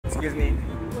Excuse me.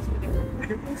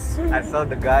 I saw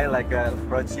the guy like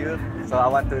approach you, so I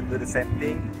want to do the same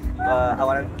thing. I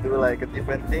want to do like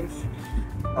different things.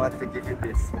 I want to give you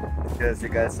this because you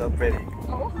guys are so pretty.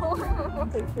 Oh,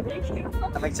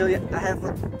 thank you. I have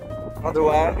another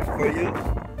one for you.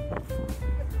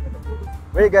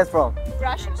 Where you guys from?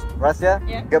 Russia. Russia?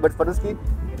 Yeah. Gabat Paduski?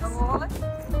 Oh,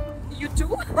 you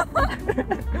too?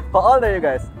 How old are you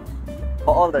guys?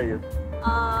 How old are you?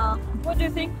 What do you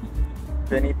think?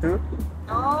 22.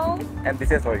 Oh, And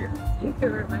this is for you. thank you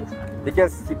very much.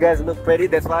 Because you guys look pretty,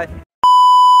 that's why.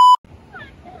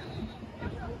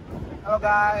 Halo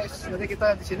guys, jadi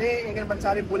kita di sini ingin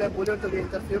mencari bule-bule untuk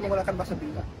diinterview menggunakan bahasa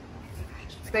bintang.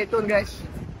 Stay tune guys.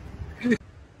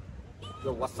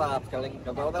 Yo, what's up? Kalian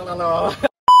Halo.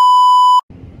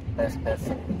 tes.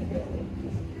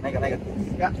 Naik.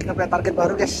 Ya, kita punya target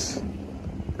baru guys.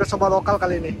 Kita coba lokal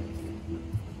kali ini.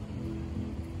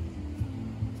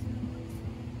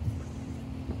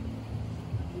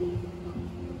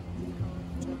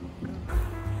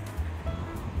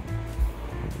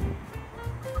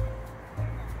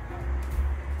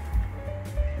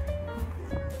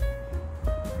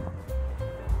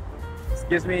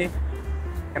 Excuse me.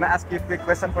 Can I ask you a quick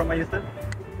question for my YouTube?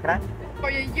 Can I?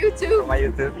 For your YouTube. For my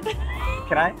YouTube.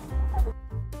 Can I?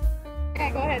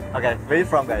 Okay, go ahead. Okay, where are you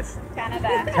from, guys?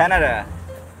 Canada. Canada.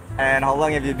 And how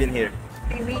long have you been here?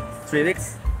 3 weeks. 3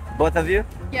 weeks? Both of you?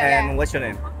 Yeah, And yeah. what's your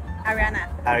name? Ariana.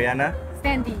 Ariana?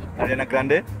 Sandy. Ariana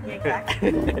Grande? Yeah,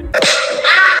 exactly.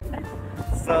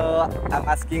 So I'm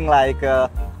asking like,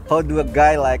 how do a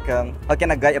guy like, how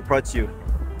can a guy approach you?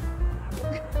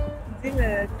 Dis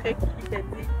le truc qu'il t'a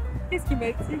dit. Qu'est-ce qu'il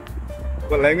m'a dit?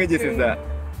 What language is that?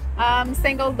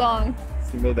 Single dong.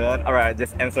 Single dad. Alright,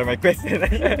 just answer my question.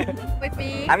 With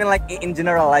me. I mean like in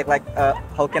general, like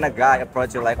how can a guy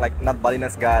approach you? Like not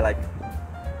Balinese guy, like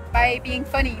By being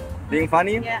funny. being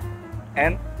funny Yeah.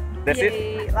 and that's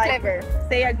it. Like, clever.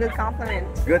 Say a good compliment.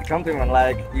 Good compliment,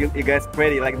 like you guys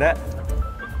pretty like that.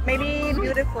 Maybe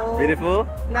beautiful. Beautiful.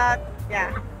 Not,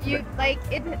 yeah. You like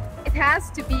it. It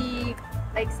has to be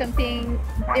like something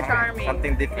disarming.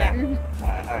 Something different. Yeah.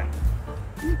 Alright.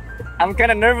 I'm kind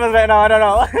of nervous right now. I don't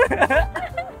know.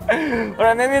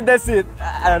 Alright, maybe that's it.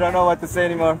 I don't know what to say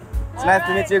anymore. It's nice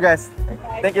to meet you guys.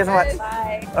 Thank you so much.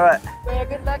 Bye. Alright. Well,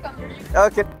 good luck on your YouTube.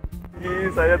 Oke.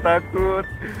 Saya takut.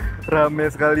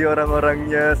 Rame sekali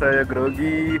orang-orangnya. Saya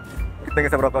grogi. Kita nggak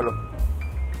bisa berapa loh.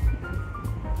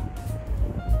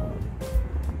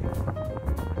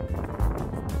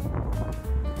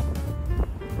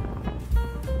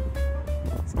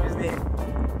 Excuse me.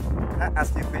 Can I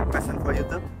ask you a quick question for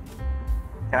YouTube?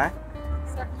 Can I?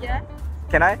 So, yeah.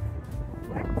 Can I?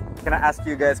 Can I ask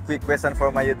you guys a quick question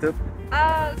for my YouTube?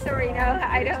 Oh, sorry. No,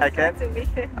 I don't. I can't? want to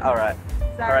be. Alright.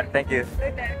 Sorry. Alright, thank you.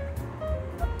 Okay.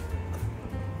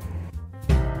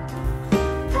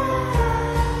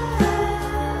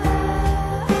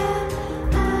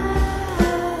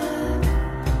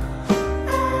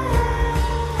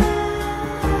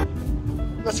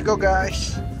 Let's go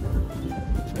guys.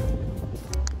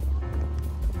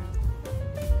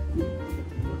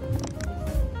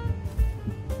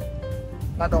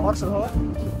 Ada orang semua?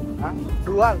 Hah?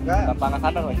 Dua enggak? Tantangan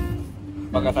sana, Mas.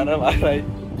 Bangga sana mana?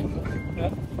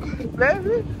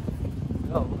 Baby.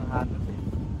 Oh, bukan.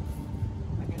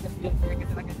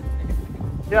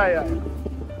 Ya.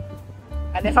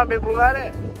 Ada sampai bunga deh.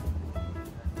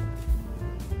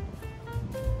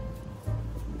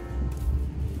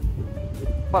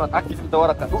 Mana kaki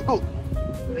sudah orang kan?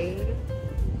 Nih.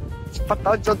 Cepat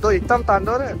tahu contoh hitam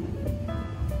tanda deh.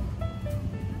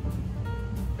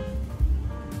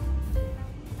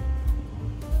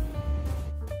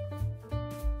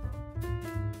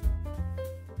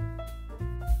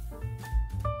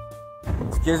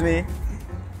 Excuse me.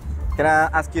 Can I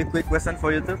ask you a quick question for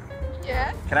YouTube?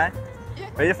 Yeah. Can I? Yeah.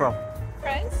 Where are you from?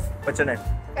 France. What's your name?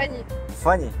 Fanny.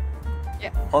 Funny. Yeah.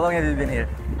 How long have you been here?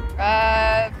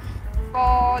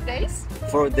 4 days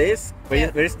 4 days.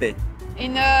 Where you stay?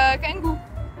 in Thankyou.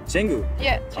 Chengu.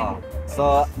 Yeah. Oh.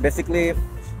 So basically,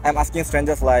 I'm asking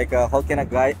strangers like, how can a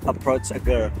guy approach a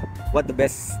girl? What the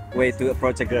best way to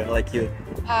approach a girl like you?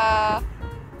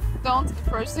 Don't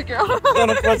approach the girl.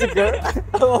 Don't approach a girl.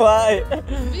 Why?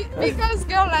 Because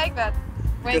girl like that.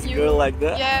 When Because girl like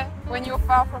that? Yeah. When you're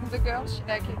far from the girl, she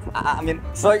like it. I mean,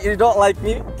 so you don't like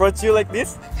me approach you like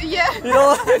this? Yeah. You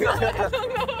don't like I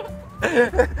don't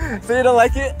know. So you don't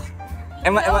like it?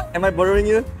 Am I bothering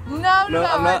you? No, I'm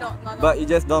I not. don't. No. But you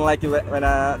just don't like it when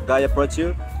a guy approach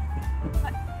you?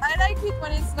 I like it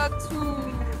when it's not too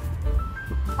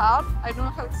hard. I don't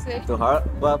know how to say. Too hard?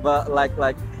 But like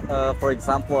for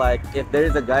example, like if there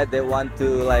is a guy they want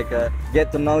to like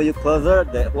get to know you closer,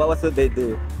 what should they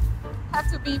do? Have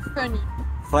to be funny.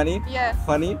 Funny? Yeah.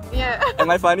 Funny? Yeah. Am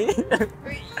I funny?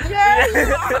 Yeah.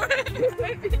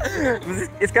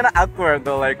 It's kind of awkward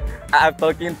though. Like I'm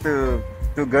talking to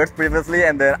girls previously,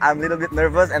 and then I'm a little bit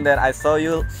nervous, and then I saw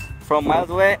you from miles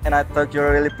away, and I thought you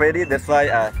were really pretty. That's why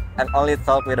I only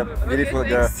talk with a beautiful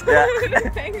girl. Thanks. Yeah.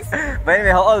 Thanks. But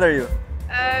anyway, how old are you?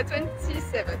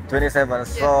 27. 27.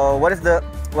 So what is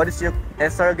your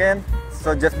answer again?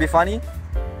 So just be funny?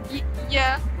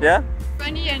 Yeah. Yeah?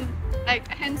 Funny and like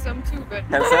handsome too, but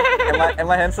Handsome? Am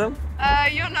I handsome?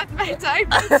 you're not my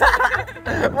type.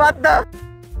 What the?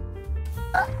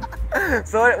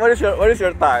 So what is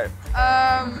your type?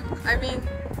 I mean,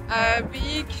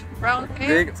 big, brown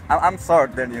hair, Big. I'm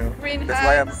short than you. green That's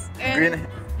why I'm hands, and green.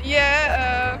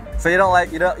 yeah. So you're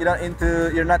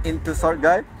not into short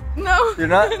guy? No. You're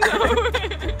not? No.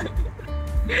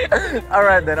 All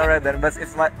right then. But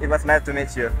it was nice to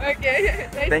meet you. Okay.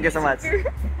 Nice Thank you so to much. meet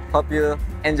you. Hope you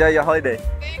enjoy your holiday.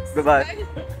 Thanks. Goodbye. Bye.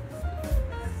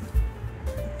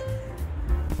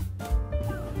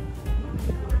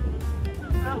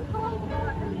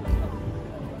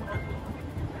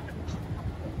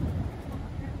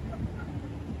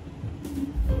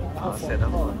 Oh, set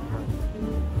up.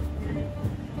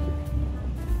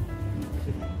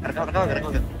 Rekam.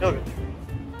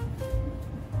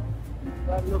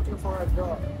 I'm looking for a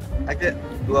girl. Oke,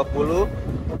 20.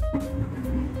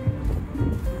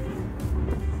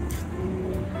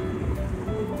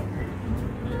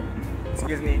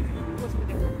 Excuse me.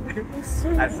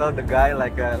 I saw the guy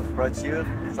like approach you,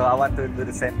 so I want to do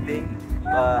the same thing.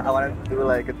 I want to do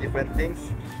like different things.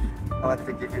 I want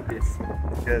to give you this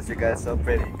because you guys are so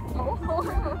pretty. Oh,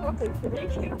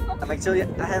 thank you.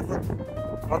 I have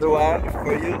another one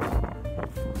for you.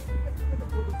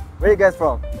 Where are you guys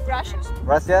from? Russia.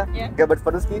 Russia? Yeah. Gabat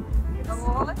Paduski?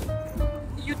 Oh,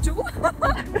 you too.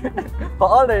 How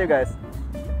old are you guys?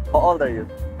 How old are you?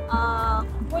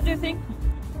 What do you think?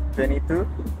 22.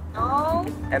 Oh,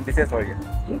 And this is for you.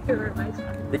 thank you very much.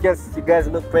 Because you guys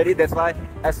look pretty, that's why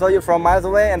I saw you from miles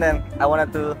away, and then I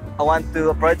want to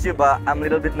approach you, but I'm a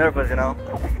little bit nervous, you know,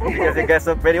 because you guys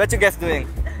so pretty. What you guys doing?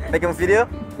 Making a video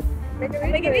Make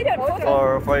a video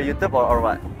for YouTube or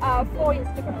what? for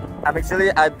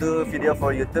Instagram. I do video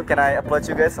for YouTube. Can I approach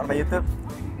you guys on my YouTube?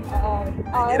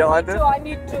 You don't want to? I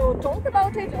need to talk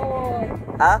about it, or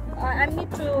Huh? I need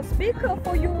to speak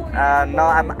for you. No,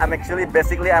 I'm actually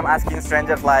basically I'm asking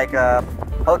strangers like,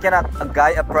 how can a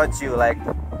guy approach you? Like,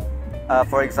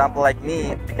 for example, like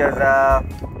me, because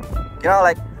you know,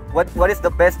 like what is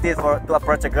the best tips to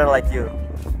approach a girl like you?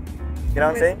 You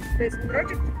know what I'm saying?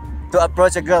 To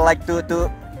approach a girl, like to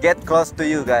get close to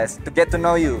you guys, to get to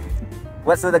know you.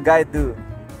 What should a guy do?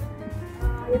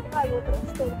 Я знаю,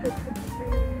 что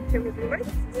чем вы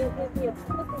занимаетесь? Нет,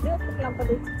 что нужно сделать, как нам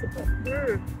подойти, типа.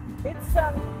 It's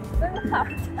very hard.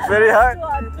 Very hard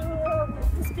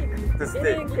to speak. to In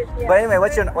speak. English, yeah. But anyway,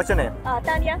 what's your name?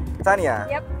 Tanya. Tanya.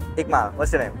 Yep. Ikmalz.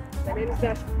 What's your name? My name is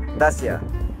Dasha. Dasya.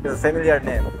 It's a familiar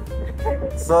name.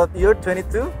 So you're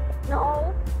 22?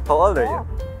 No. How old are you?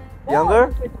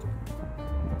 Younger?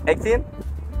 18?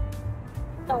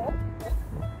 No.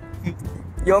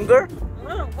 Younger?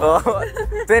 Oh,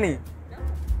 20?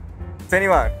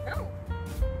 21?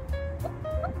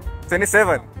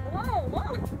 27?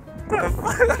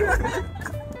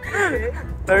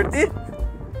 30?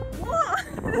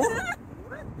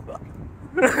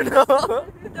 No.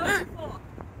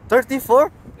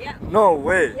 34? Yeah. No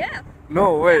way. Yeah.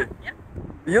 No way. Yeah.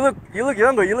 You look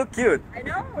younger, you look cute. I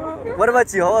know. What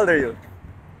about you? How old are you?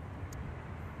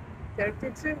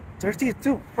 32.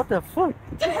 32. What the fuck?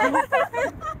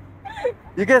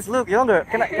 You guys look younger.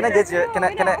 Can I get your can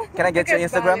I get your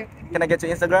Instagram? Can I get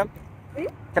your Instagram?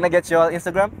 Can I get your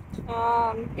Instagram?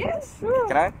 Yeah, sure.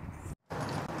 Can I?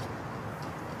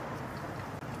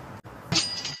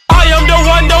 I am the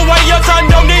one, the way your son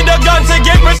don't need a gun to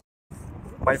get me.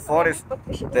 My phone is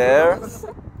there.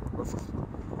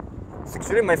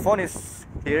 Actually, my phone is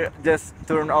here. Just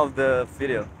turn off the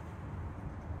video.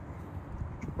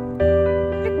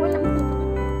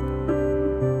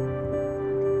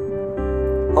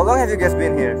 How long have you guys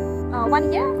been here?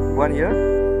 1 year? 1 year?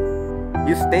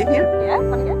 You stay here? Yeah,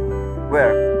 1 year.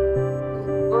 Where?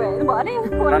 Wait, mana yang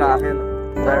No, I mean,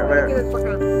 where?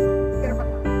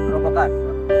 Rokokan.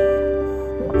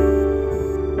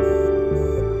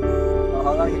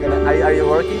 How long you gonna? Are you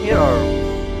working here or?